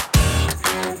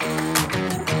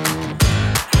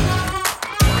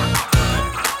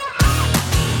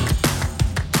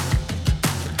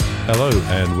Hello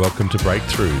and welcome to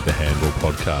Breakthrough, the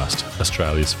Handball podcast,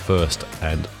 Australia's first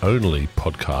and only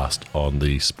podcast on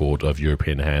the sport of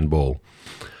European handball.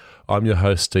 I'm your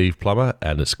host, Steve Plummer,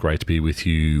 and it's great to be with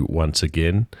you once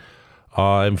again.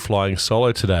 I'm flying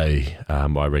solo today.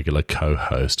 My regular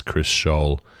co-host, Chris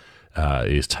Scholl,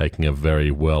 is taking a very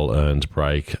well-earned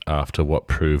break after what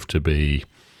proved to be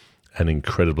an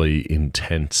incredibly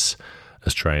intense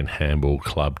Australian Handball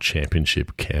Club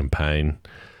Championship campaign.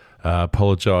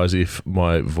 Apologise if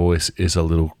my voice is a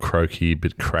little croaky, a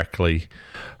bit crackly.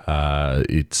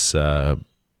 It's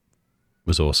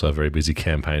was also a very busy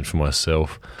campaign for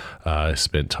myself. I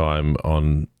spent time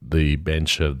on the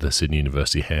bench of the Sydney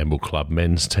University Handball Club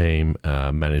men's team,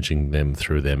 managing them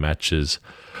through their matches.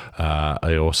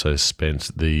 I also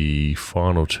spent the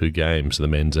final two games, the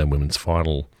men's and women's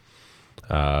final,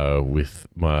 with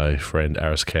my friend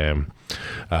Aris Cam,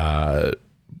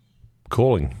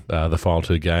 calling the final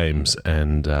two games,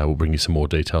 and we'll bring you some more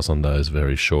details on those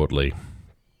very shortly.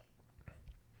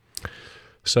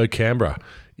 So Canberra,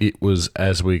 it was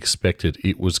as we expected.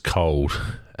 It was cold,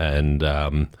 and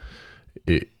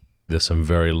there's some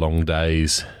very long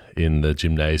days in the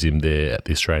gymnasium there at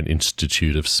the Australian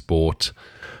Institute of Sport.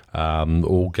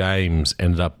 All games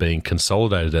ended up being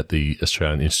consolidated at the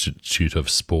Australian Institute of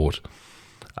Sport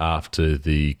after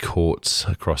the courts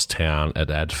across town at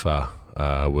ADFA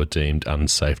were deemed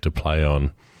unsafe to play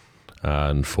on.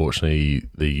 Unfortunately,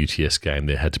 the UTS game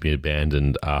there had to be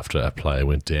abandoned after a player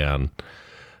went down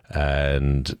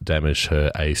and damaged her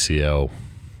ACL.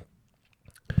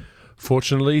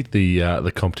 Fortunately,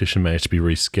 the competition managed to be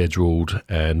rescheduled,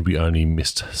 and we only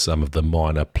missed some of the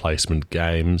minor placement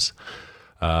games.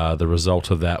 The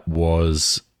result of that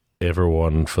was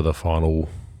everyone for the final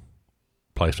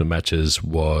placement matches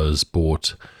was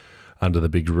brought under the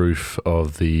big roof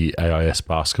of the AIS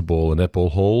basketball and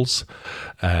netball halls,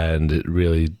 and it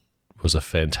really was a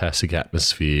fantastic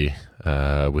atmosphere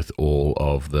with all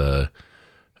of the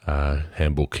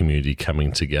handball community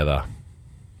coming together.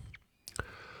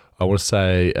 I want to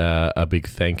say a big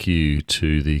thank you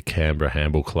to the Canberra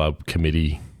Handball Club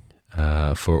committee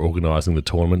for organising the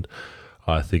tournament.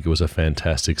 I think it was a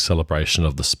fantastic celebration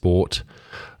of the sport.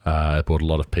 It brought a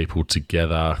lot of people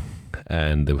together,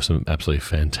 and there was some absolutely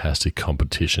fantastic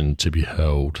competition to be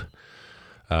held.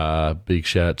 Big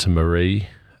shout out to Marie.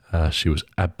 She was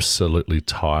absolutely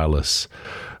tireless,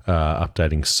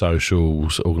 updating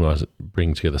socials,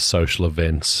 bringing together social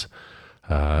events,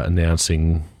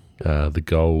 announcing the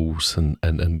goals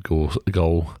and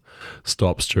goal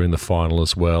stops during the final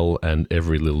as well, and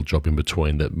every little job in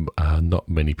between that not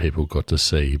many people got to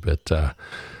see. But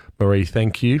Marie,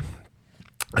 thank you.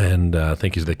 And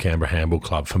thank you to the Canberra Handball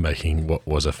Club for making what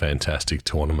was a fantastic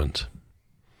tournament.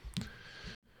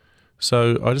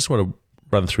 So I just want to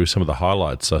run through some of the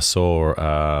highlights I saw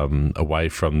away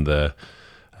from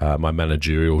my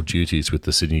managerial duties with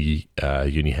the Sydney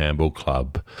Uni Handball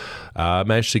Club. I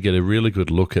managed to get a really good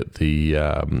look at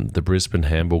the Brisbane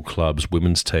Handball Club's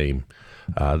women's team.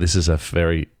 This is a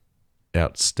very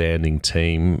outstanding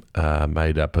team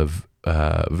made up of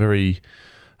very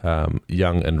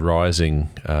young and rising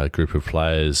group of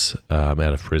players out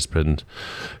of Brisbane,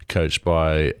 coached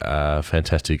by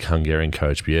fantastic Hungarian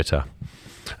coach Bieta.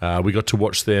 We got to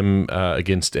watch them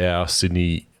against our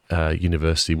Sydney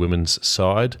University women's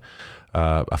side,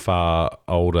 a far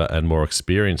older and more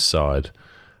experienced side.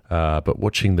 But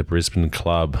watching the Brisbane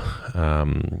club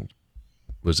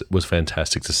was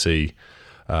fantastic to see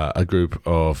a group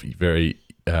of very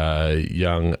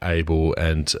young, able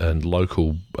and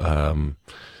local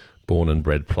born and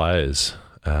bred players.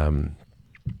 The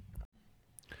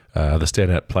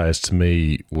standout players to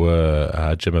me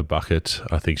were Gemma Bucket.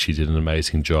 I think she did an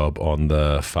amazing job on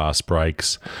the fast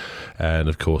breaks, and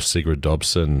of course Sigrid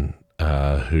Dobson,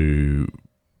 who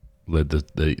led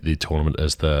the tournament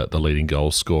as the leading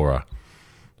goal scorer,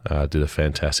 did a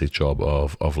fantastic job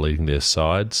of leading their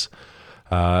sides.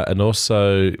 And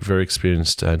also very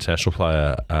experienced international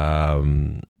player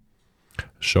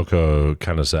Shoko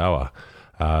Kanazawa,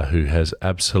 who has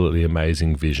absolutely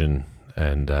amazing vision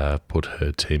and put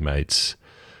her teammates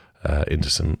into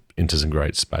some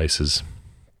great spaces.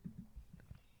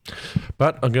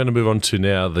 But I'm going to move on to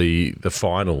now the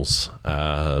finals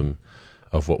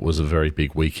of what was a very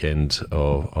big weekend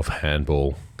of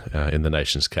handball in the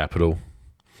nation's capital.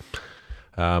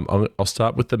 I'll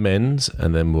start with the men's,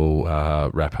 and then we'll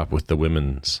wrap up with the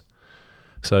women's.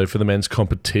 So for the men's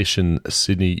competition,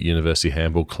 Sydney University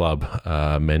Handball Club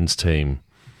men's team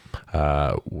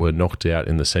were knocked out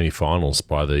in the semi-finals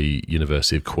by the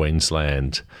University of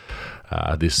Queensland.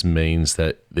 This means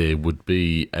that there would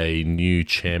be a new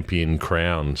champion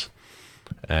crowned,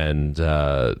 and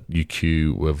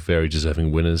UQ were very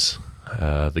deserving winners.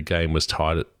 The game was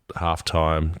tied at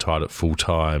half-time, tied at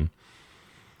full-time,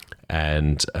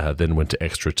 and then went to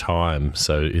extra time.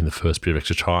 So in the first period of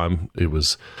extra time, it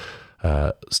was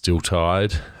still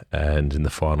tied, and in the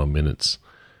final minutes,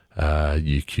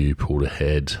 UQ pulled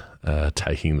ahead,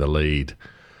 taking the lead.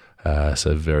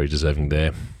 So very deserving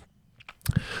there.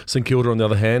 St Kilda, on the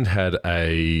other hand, had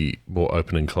a more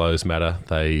open and closed matter.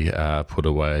 They put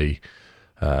away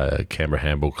Canberra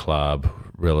Handball Club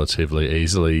relatively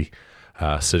easily,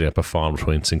 setting up a final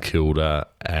between St Kilda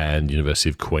and University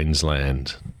of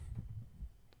Queensland.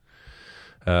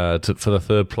 For the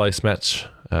third place match,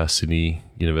 Sydney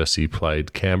University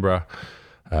played Canberra.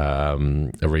 A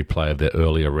replay of their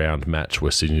earlier round match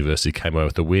where Sydney University came away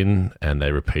with the win, and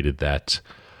they repeated that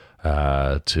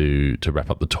to wrap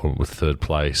up the tournament with third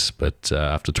place. But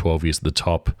after 12 years at the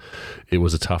top, it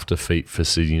was a tough defeat for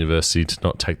Sydney University to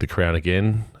not take the crown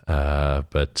again.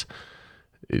 But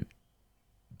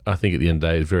I think at the end of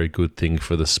the day, a very good thing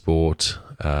for the sport.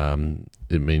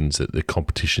 It means that the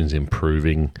competition's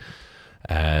improving,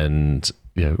 and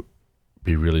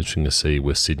be really interesting to see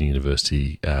where Sydney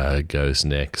University goes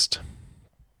next.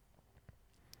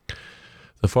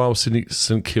 The final,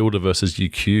 St Kilda versus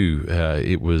UQ.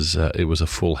 It was a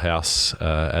full house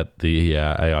at the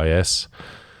AIS.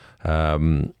 I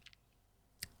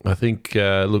think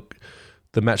the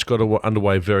match got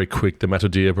underway very quick. The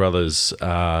Matadea brothers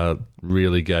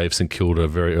really gave St Kilda a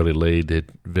very early lead. They're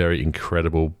very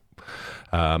incredible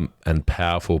and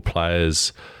powerful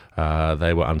players.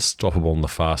 They were unstoppable in the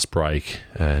fast break,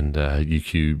 and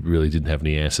UQ really didn't have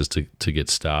any answers to get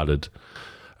started.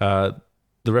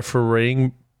 The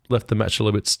refereeing left the match a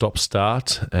little bit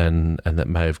stop-start, and that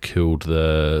may have killed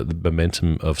the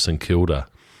momentum of St Kilda.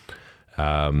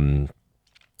 And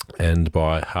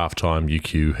by halftime,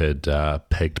 UQ had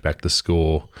pegged back the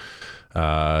score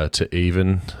to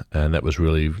even, and that was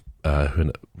really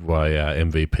by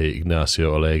MVP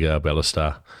Ignacio Olega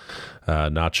Ballester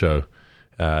Nacho.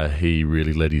 He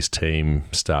really led his team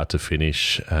start to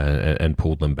finish and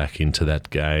pulled them back into that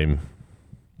game.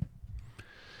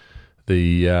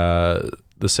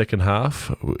 The second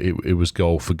half, it was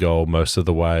goal for goal most of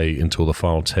the way until the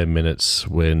final 10 minutes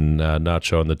when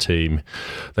Nacho and the team,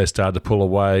 they started to pull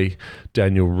away.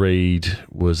 Daniel Reid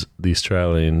was the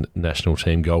Australian national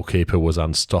team goalkeeper, was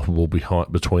unstoppable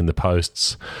between the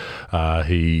posts.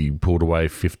 He pulled away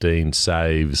 15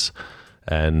 saves,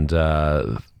 and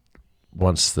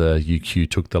once the UQ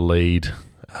took the lead,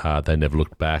 they never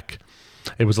looked back.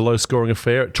 It was a low-scoring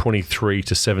affair at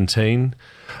 23-17,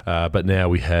 but now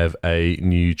we have a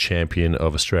new champion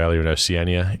of Australia and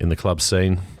Oceania in the club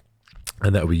scene,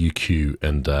 and that will be UQ,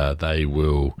 and they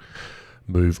will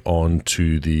move on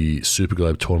to the Super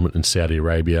Globe tournament in Saudi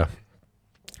Arabia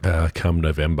come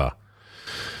November.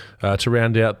 To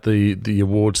round out the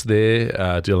awards there,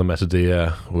 Dylan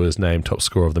Matadea was named top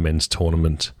scorer of the men's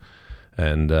tournament,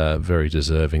 and very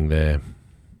deserving there.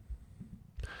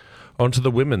 On to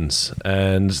the women's,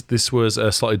 and this was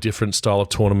a slightly different style of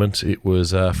tournament. It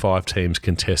was 5 teams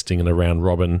contesting in a round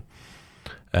robin,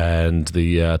 and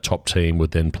the top team would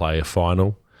then play a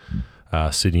final.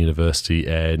 Sydney University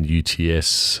and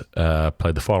UTS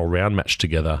played the final round match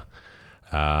together,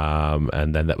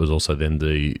 and then that was also then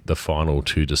the final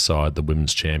to decide the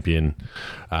women's champion.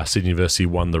 Sydney University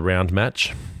won the round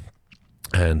match,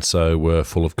 and so were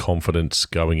full of confidence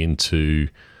going into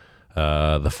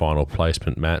the final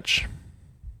placement match.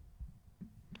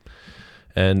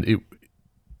 And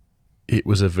it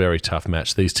was a very tough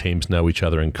match. These teams know each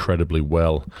other incredibly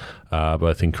well,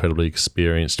 both incredibly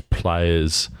experienced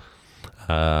players,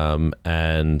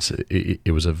 and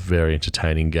it was a very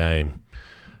entertaining game.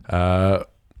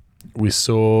 We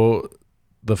saw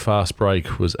the fast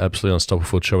break was absolutely unstoppable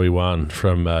for Choi Wan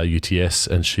from UTS,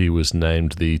 and she was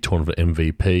named the tournament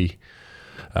MVP.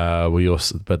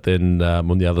 But then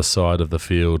on the other side of the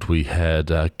field, we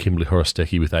had Kimberly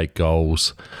Horostecki with 8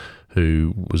 goals,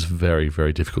 who was very,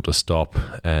 very difficult to stop,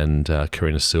 and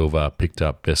Karina Silva picked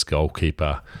up best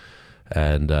goalkeeper,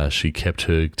 and she kept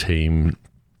her team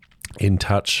in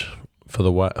touch for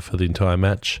the entire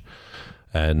match,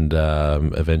 and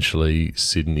eventually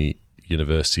Sydney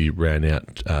University ran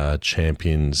out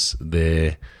champions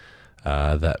there.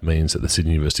 That means that the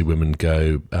Sydney University women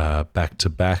go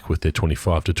back-to-back with their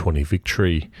 25-20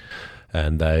 victory,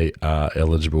 and they are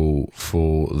eligible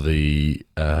for the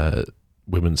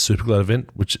Women's Super Globe event,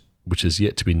 which is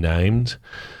yet to be named,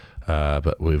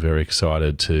 but we're very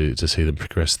excited to see them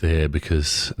progress there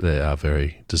because they are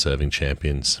very deserving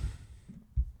champions.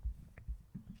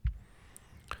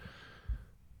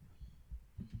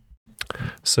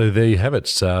 So there you have it.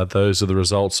 Those are the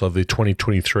results of the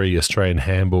 2023 Australian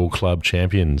Handball Club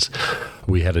Champions.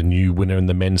 We had a new winner in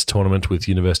the men's tournament with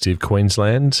University of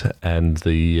Queensland, and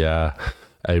a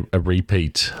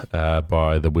repeat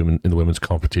by the women in the women's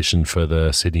competition for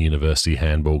the Sydney University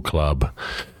Handball Club.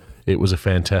 It was a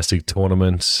fantastic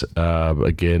tournament.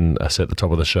 Again, I said at the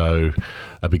top of the show,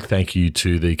 a big thank you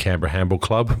to the Canberra Handball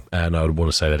Club, and I would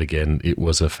want to say that again. It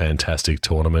was a fantastic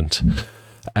tournament,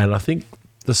 and I think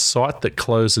the site that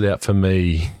closed it out for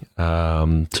me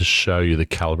to show you the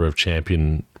calibre of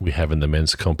champion we have in the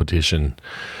men's competition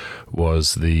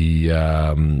was the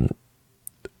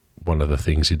one of the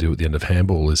things you do at the end of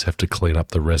handball is have to clean up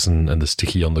the resin and the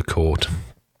sticky on the court.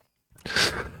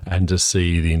 And to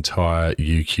see the entire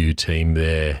UQ team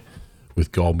there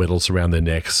with gold medals around their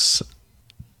necks,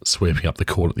 sweeping up the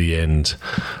court at the end,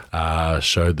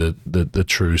 showed the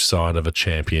true sign of a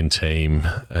champion team,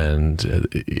 and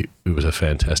it was a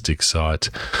fantastic sight.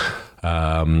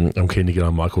 I'm keen to get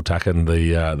on Michael Tucken,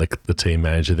 the team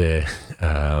manager there.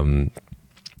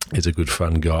 He's a good,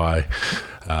 fun guy.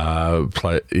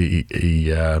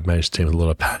 He managed the team with a lot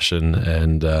of passion,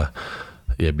 and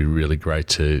it'd be really great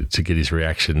to get his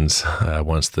reactions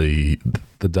once the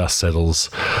dust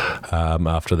settles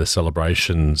after the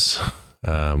celebrations.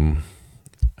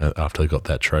 After they got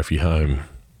that trophy home.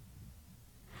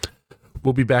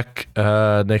 We'll be back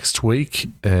next week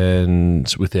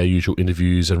and with our usual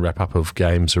interviews and wrap up of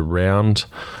games around.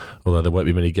 Although there won't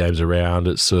be many games around,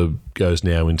 it sort of goes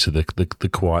now into the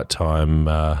quiet time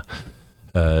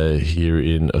here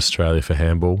in Australia for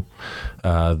handball.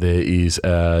 There is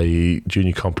a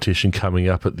junior competition coming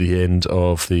up at the end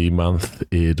of the month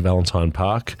at Valentine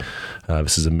Park.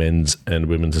 This is a men's and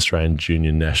women's Australian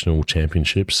Junior National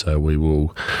Championship, so we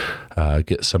will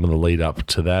get some of the lead up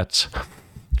to that.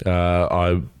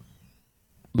 I'm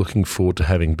looking forward to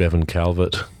having Bevan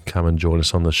Calvert come and join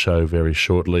us on the show very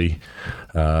shortly.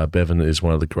 Bevan is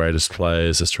one of the greatest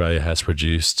players Australia has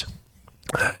produced.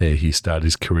 He started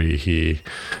his career here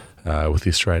with the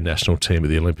Australian national team at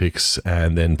the Olympics,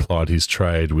 and then plied his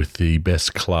trade with the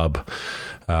best club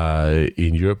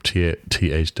in Europe,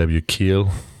 THW Kiel,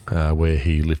 where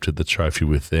he lifted the trophy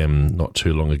with them not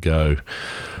too long ago.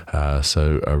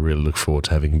 So I really look forward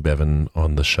to having Bevan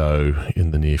on the show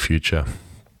in the near future.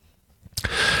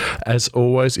 As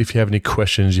always, if you have any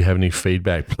questions, you have any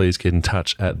feedback, please get in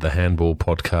touch at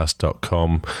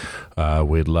thehandballpodcast.com.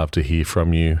 We'd love to hear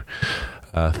from you.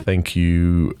 Thank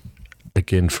you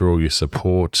again for all your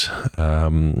support.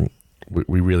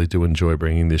 We really do enjoy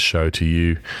bringing this show to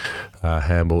you.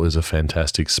 Handball is a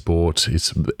fantastic sport.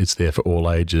 It's there for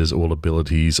all ages, all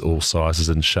abilities, all sizes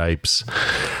and shapes.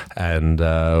 And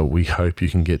we hope you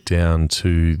can get down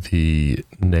to the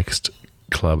next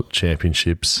club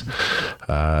championships.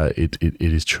 It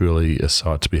is truly a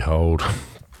sight to behold.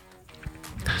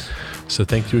 So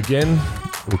thank you again.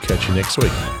 We'll catch you next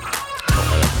week.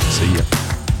 See ya.